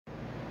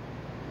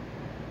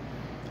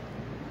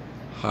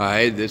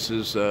Hi, this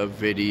is a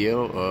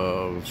video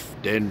of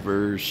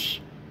Denver's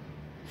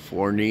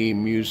Forney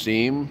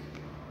Museum,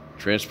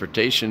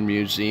 Transportation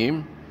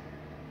Museum,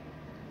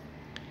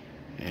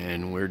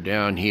 and we're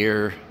down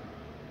here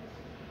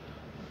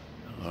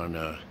on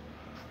a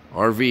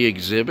RV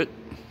exhibit.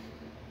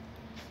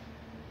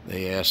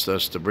 They asked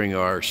us to bring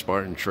our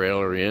Spartan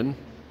trailer in.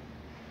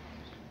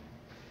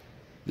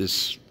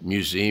 This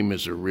museum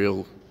is a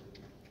real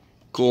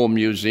cool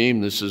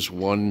museum. This is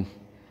one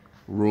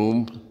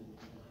room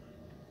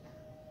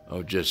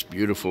of just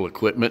beautiful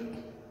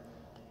equipment,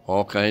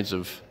 all kinds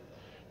of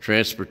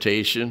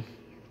transportation,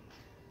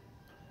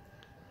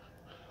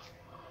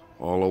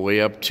 all the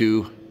way up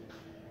to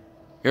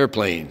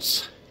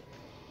airplanes.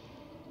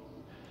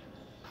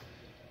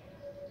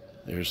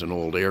 There's an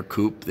old air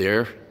coupe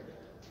there.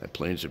 That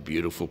plane's a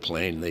beautiful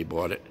plane. They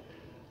bought it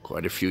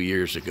quite a few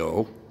years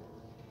ago.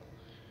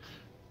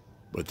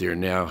 But they're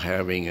now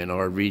having an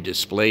RV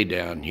display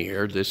down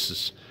here.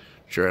 This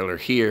trailer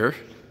here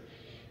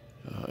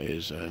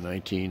is a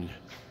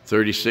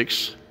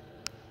 1936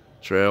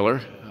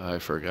 trailer.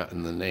 I've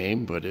forgotten the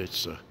name, but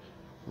it's a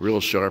real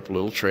sharp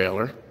little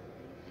trailer.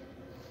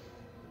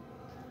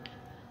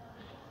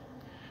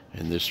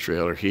 And this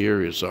trailer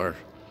here is our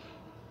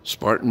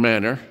Spartan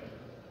Manor,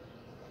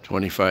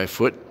 25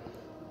 foot,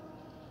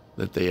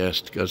 that they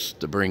asked us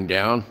to bring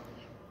down.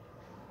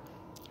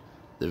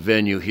 The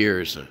venue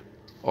here is an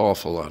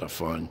awful lot of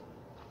fun.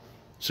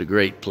 It's a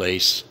great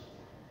place.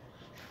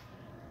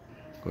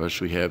 Of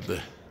course, we have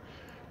the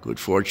good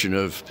fortune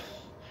of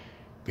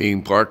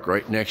being parked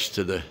right next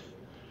to the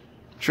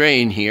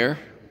train here.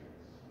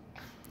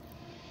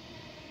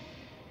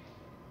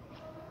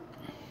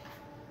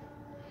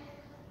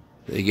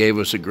 They gave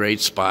us a great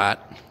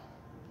spot.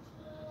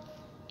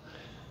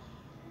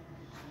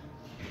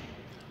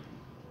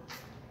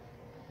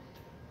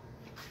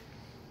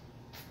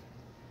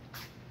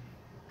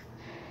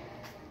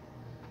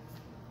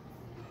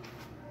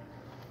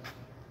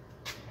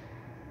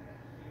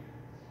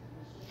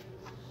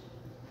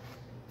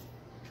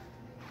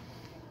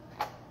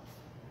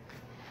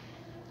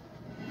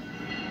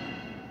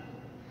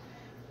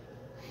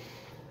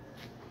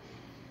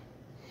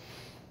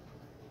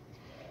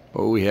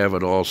 But we have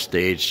it all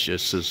staged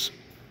just as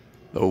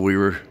though we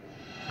were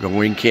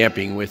going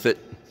camping with it.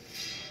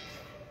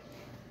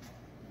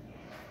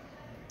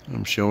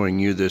 I'm showing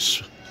you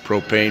this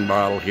propane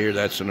bottle here.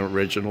 That's an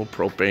original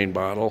propane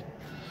bottle.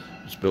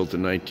 It's built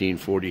in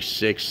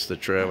 1946. The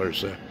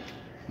trailer's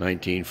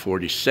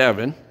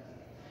 1947.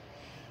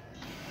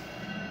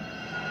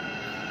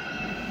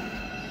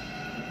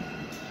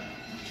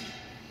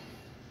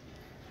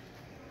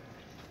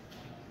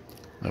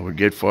 I would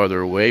get farther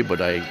away, but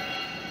I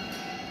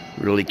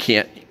really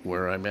can't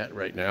where I'm at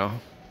right now.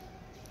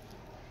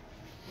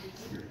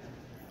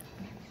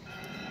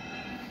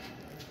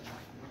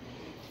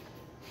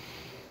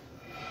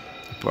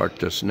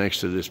 Parked us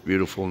next to this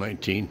beautiful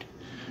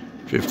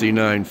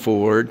 1959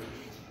 Ford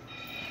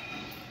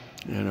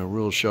and a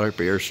real sharp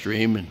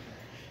Airstream and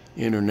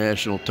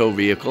international tow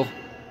vehicle.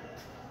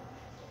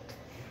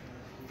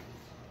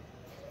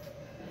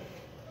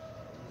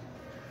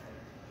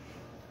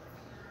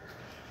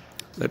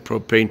 That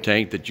propane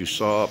tank that you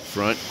saw up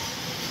front,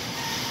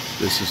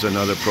 this is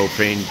another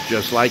propane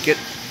just like it.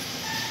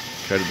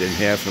 Cut it in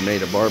half and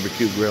made a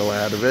barbecue grill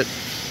out of it.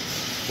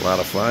 A lot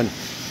of fun.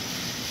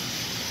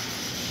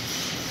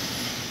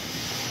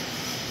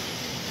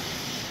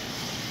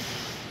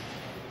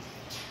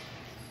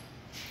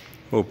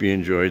 Hope you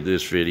enjoyed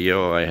this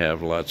video. I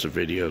have lots of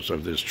videos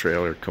of this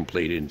trailer,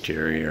 complete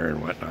interior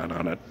and whatnot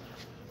on it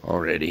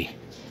already.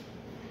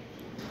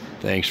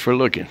 Thanks for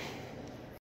looking.